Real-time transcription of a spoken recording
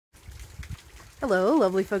Hello,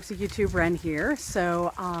 lovely folks of YouTube. Ren here.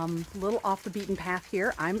 So, a little off the beaten path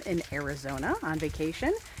here. I'm in Arizona on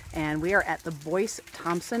vacation, and we are at the Boyce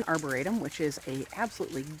Thompson Arboretum, which is a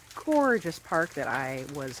absolutely gorgeous park that I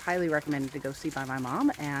was highly recommended to go see by my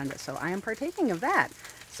mom, and so I am partaking of that.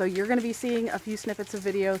 So you're going to be seeing a few snippets of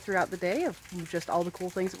video throughout the day of just all the cool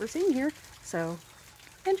things that we're seeing here. So,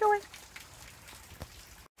 enjoy!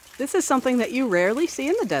 This is something that you rarely see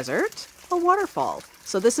in the desert, a waterfall.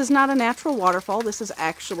 So this is not a natural waterfall. This is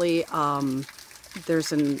actually,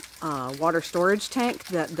 there's an water storage tank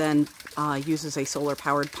that then uses a solar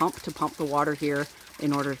powered pump to pump the water here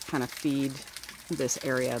in order to kind of feed this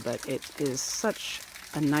area. But it is such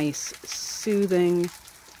a nice, soothing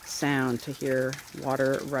sound to hear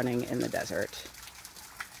water running in the desert.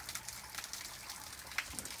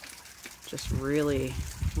 Just really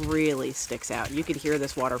sticks out. You could hear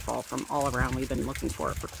this waterfall from all around. We've been looking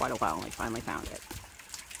for it for quite a while and we finally found it.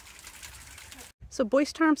 So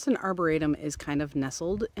Boyce Thompson Arboretum is kind of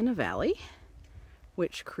nestled in a valley,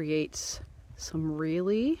 which creates some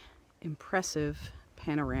really impressive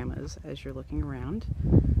panoramas as you're looking around.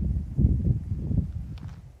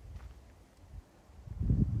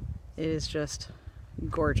 It is just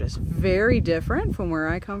gorgeous. Very different from where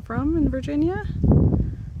I come from in Virginia,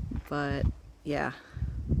 but yeah.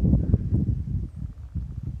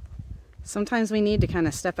 Sometimes we need to kind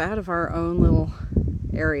of step out of our own little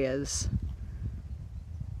areas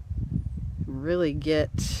and really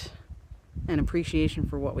get an appreciation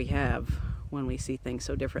for what we have when we see things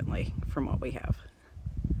so differently from what we have.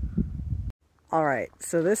 All right,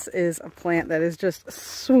 so this is a plant that is just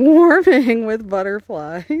swarming with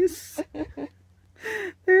butterflies.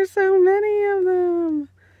 There's so many of them.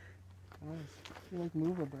 You like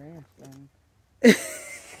move a branch then.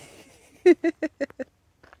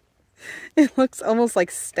 It looks almost like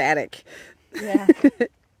static. Yeah.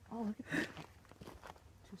 Oh, look at that.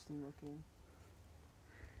 Interesting looking.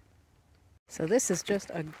 So this is just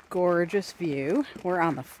a gorgeous view. We're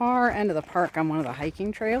on the far end of the park on one of the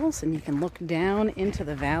hiking trails, and you can look down into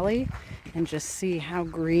the valley and just see how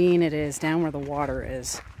green it is down where the water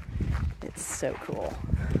is. It's so cool.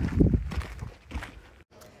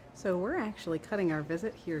 So we're actually cutting our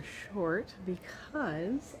visit here short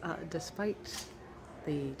because despite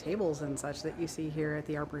the tables and such that you see here at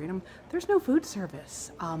the Arboretum, there's no food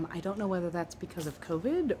service. I don't know whether that's because of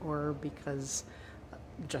COVID or because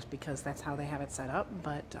just because that's how they have it set up,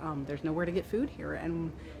 but there's nowhere to get food here,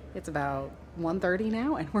 and it's about 1:30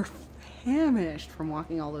 now and we're famished from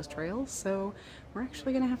walking all those trails, so we're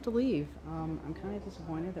actually gonna have to leave. I'm kind of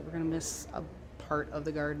disappointed that we're gonna miss a part of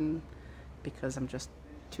the garden because I'm just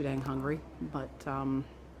too dang hungry, but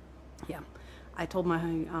yeah, I told my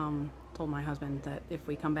husband that if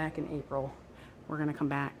we come back in April, we're gonna come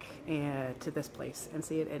back to this place and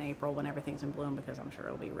see it in April when everything's in bloom, because I'm sure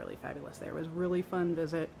it'll be really fabulous there. It was a really fun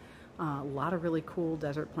visit. A lot of really cool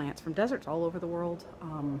desert plants from deserts all over the world.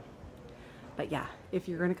 But yeah, if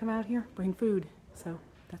you're gonna come out here, bring food. So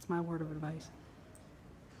that's my word of advice.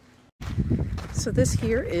 So this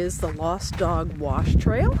here is the Lost Dog Wash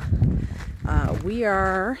Trail. We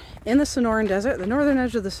are in the Sonoran Desert, the northern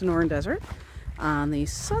edge of the Sonoran Desert, on the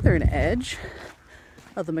southern edge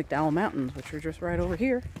of the McDowell Mountains, which are just right over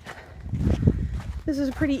here. This is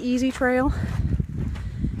a pretty easy trail.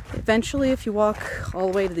 Eventually, if you walk all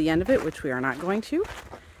the way to the end of it, which we are not going to,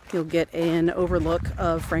 you'll get an overlook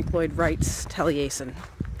of Frank Lloyd Wright's Taliesin,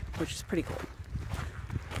 which is pretty cool.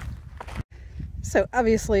 So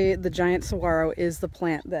obviously the giant saguaro is the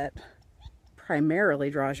plant that primarily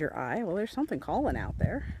draws your eye. Well, there's something calling out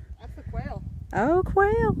there. That's the quail. Oh,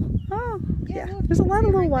 quail. Oh, yeah. Look, There's a lot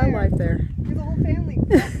of little wildlife there. There's a whole family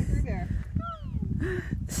walking through there.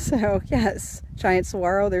 So, yes, giant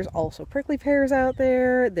saguaro. There's also prickly pears out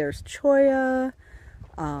there. There's cholla.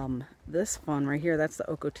 This one right here, that's the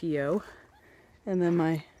ocotillo. And then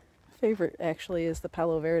my favorite actually is the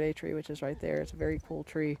palo verde tree, which is right there. It's a very cool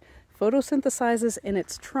tree. Photosynthesizes in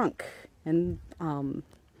its trunk, and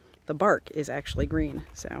the bark is actually green,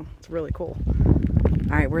 so it's really cool.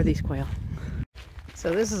 All right, where are these quail? So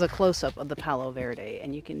this is a close-up of the palo verde,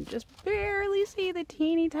 and you can just barely see the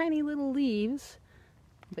teeny tiny little leaves,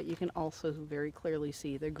 but you can also very clearly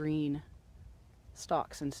see the green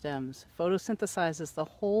stalks and stems. Photosynthesizes the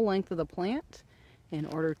whole length of the plant in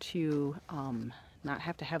order to not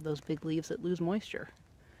have to have those big leaves that lose moisture,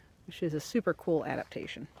 which is a super cool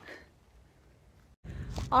adaptation.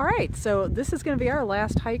 All right, so this is going to be our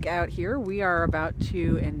last hike out here. We are about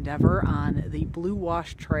to endeavor on the Blue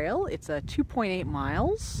Wash Trail. It's a 2.8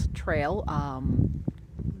 miles trail. I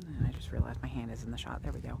just just realized my hand is in the shot.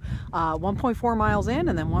 There we go. 1.4 miles in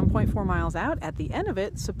and then 1.4 miles out. At the end of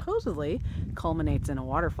it, supposedly culminates in a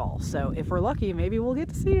waterfall. So if we're lucky, maybe we'll get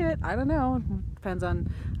to see it. I don't know. Depends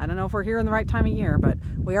on, I don't know if we're here in the right time of year, but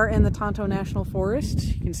we are in the Tonto National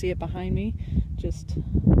Forest. You can see it behind me. Just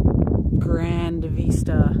grand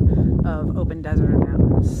vista of open desert and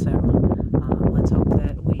mountains. So let's hope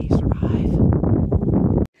that we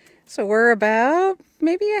survive. So we're about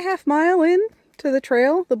maybe a half mile in to the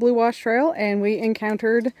trail, the Blue Wash Trail, and we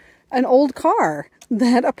encountered an old car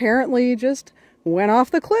that apparently just went off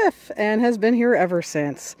the cliff and has been here ever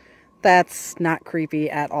since. That's not creepy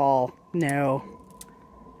at all. No.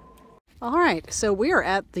 All right, so we are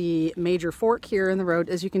at the major fork here in the road.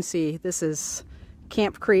 As you can see, this is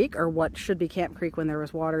Camp Creek, or what should be Camp Creek when there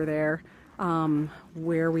was water there.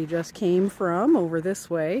 Where we just came from over this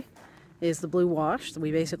way is the Blue Wash. So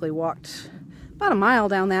we basically walked about a mile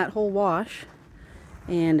down that whole wash,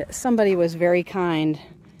 and somebody was very kind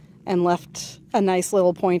and left a nice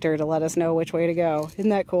little pointer to let us know which way to go. Isn't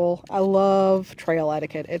that cool? I love trail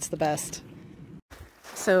etiquette. It's the best.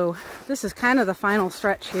 So this is kind of the final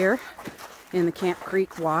stretch here in the Camp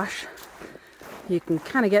Creek Wash. You can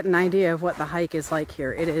kind of get an idea of what the hike is like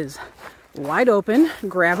here. It is wide open,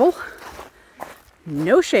 gravel,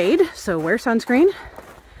 no shade, so wear sunscreen.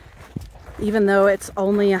 Even though it's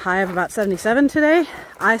only a high of about 77 today,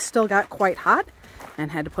 I still got quite hot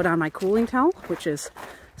and had to put on my cooling towel, which is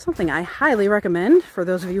something I highly recommend for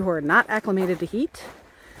those of you who are not acclimated to heat.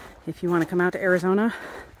 If you want to come out to Arizona,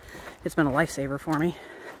 it's been a lifesaver for me.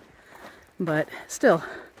 But still,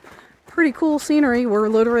 pretty cool scenery. We're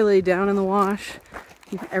literally down in the wash.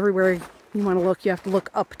 Everywhere you want to look, you have to look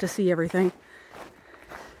up to see everything.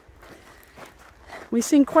 We've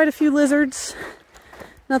seen quite a few lizards.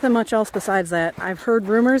 Nothing much else besides that. I've heard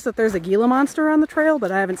rumors that there's a Gila monster on the trail,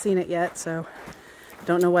 but I haven't seen it yet, so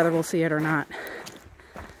don't know whether we'll see it or not.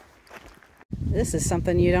 This is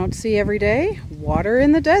something you don't see every day. Water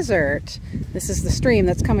in the desert. This is the stream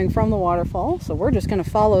that's coming from the waterfall, so we're just going to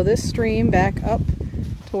follow this stream back up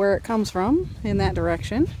to where it comes from in that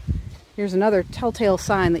direction. Here's another telltale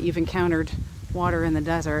sign that you've encountered water in the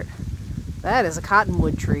desert. That is a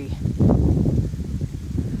cottonwood tree.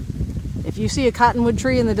 If you see a cottonwood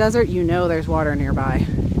tree in the desert, you know there's water nearby.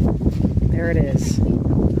 There it is.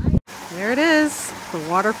 There it is, the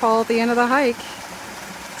waterfall at the end of the hike.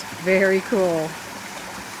 It's very cool.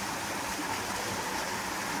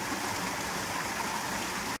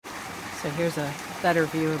 So here's a better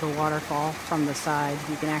view of the waterfall from the side.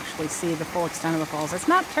 You can actually see the full extent of the falls. It's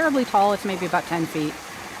not terribly tall, it's maybe about 10 feet,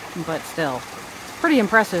 but still, it's a pretty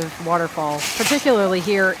impressive waterfall, particularly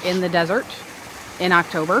here in the desert in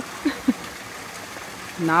October.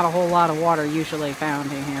 Not a whole lot of water usually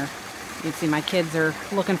found in here. You can see my kids are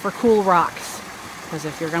looking for cool rocks, because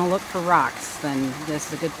if you're going to look for rocks, then this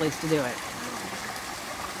is a good place to do it.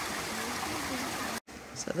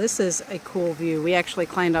 So this is a cool view. We actually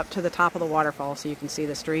climbed up to the top of the waterfall, so you can see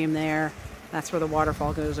the stream there. That's where the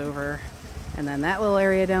waterfall goes over. And then that little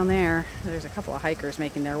area down there, there's a couple of hikers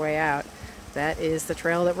making their way out. That is the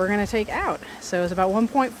trail that we're going to take out. So it's about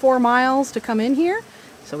 1.4 miles to come in here.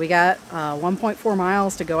 So we got 1.4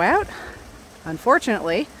 miles to go out.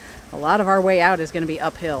 Unfortunately, a lot of our way out is going to be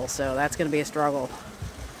uphill, so that's going to be a struggle.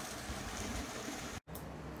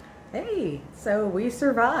 Hey, so we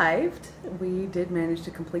survived. We did manage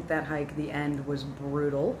to complete that hike. The end was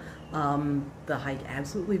brutal. The hike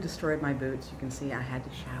absolutely destroyed my boots. You can see I had to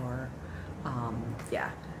shower.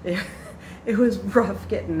 Yeah, it was rough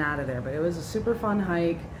getting out of there, but it was a super fun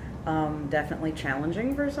hike. Definitely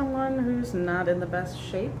challenging for someone who's not in the best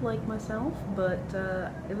shape like myself, but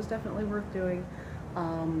it was definitely worth doing.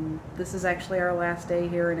 This is actually our last day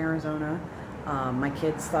here in Arizona. My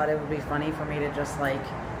kids thought it would be funny for me to just like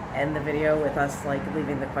end the video with us like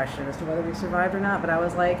leaving the question as to whether we survived or not, but I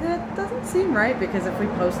was like, it doesn't seem right, because if we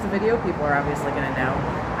post the video, people are obviously going to know.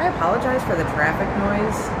 I apologize for the traffic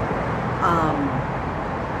noise.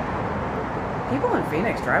 People in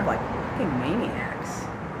Phoenix drive like fucking maniacs.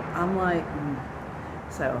 I'm like,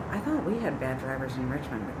 so I thought we had bad drivers in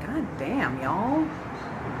Richmond, but god damn, y'all.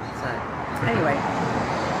 So anyway,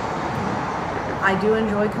 I do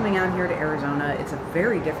enjoy coming out here to Arizona. It's a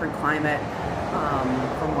very different climate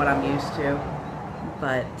from what I'm used to,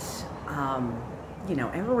 but you know,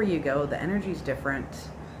 everywhere you go, the energy's different,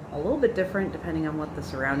 a little bit different depending on what the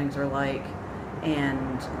surroundings are like.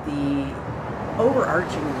 And the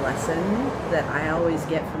overarching lesson that I always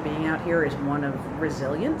get from being out here is one of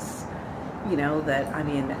resilience. You know, that, I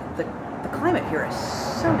mean, the climate here is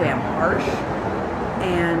so damn harsh,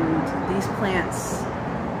 and these plants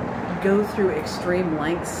go through extreme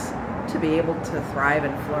lengths to be able to thrive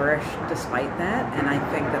and flourish despite that. And I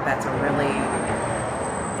think that that's a really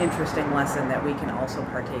interesting lesson that we can also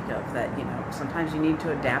partake of, that, you know, sometimes you need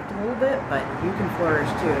to adapt a little bit, but you can flourish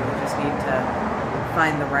too. You just need to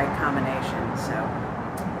find the right combination. So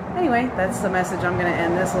anyway, that's the message I'm going to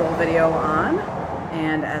end this little video on.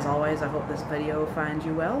 And as always, I hope this video finds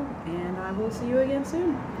you well, and I will see you again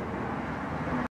soon.